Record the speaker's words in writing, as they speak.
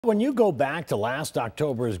When you go back to last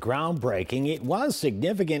October's groundbreaking, it was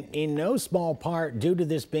significant in no small part due to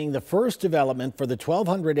this being the first development for the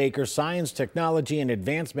 1,200-acre Science, Technology, and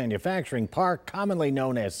Advanced Manufacturing Park, commonly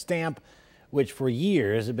known as STAMP, which for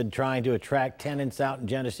years had been trying to attract tenants out in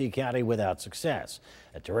Genesee County without success.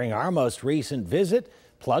 During our most recent visit,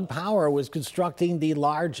 Plug Power was constructing the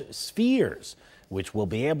large spheres, which will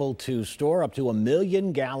be able to store up to 1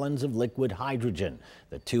 million gallons of liquid hydrogen.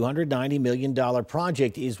 The $290 million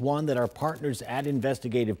project is one that our partners at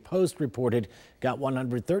Investigative Post reported got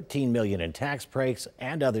 $113 million in tax breaks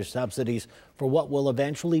and other subsidies for what will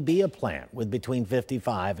eventually be a plant with between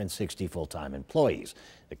 55 and 60 full-time employees.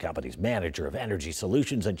 The company's manager of energy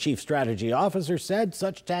solutions and chief strategy officer said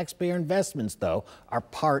such taxpayer investments, though, are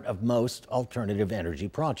part of most alternative energy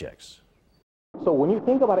projects. So when you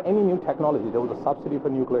think about any new technology, there was a subsidy for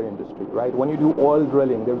nuclear industry, right? When you do oil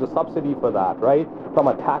drilling, there's a subsidy for that, right? From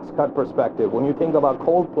a tax cut perspective, when you think about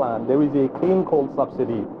coal plant, there is a clean coal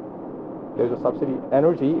subsidy. There's a subsidy.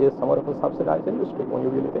 Energy is somewhat of a subsidized industry when you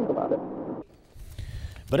really think about it.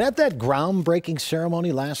 But at that groundbreaking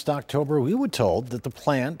ceremony last October, we were told that the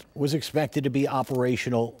plant was expected to be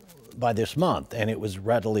operational by this month, and it was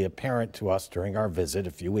readily apparent to us during our visit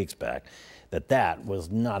a few weeks back that that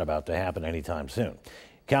was not about to happen anytime soon.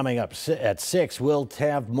 Coming up at 6, we'll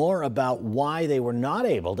have more about why they were not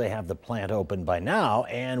able to have the plant open by now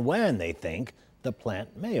and when they think the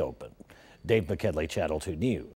plant may open. Dave McKinley, Channel 2 News.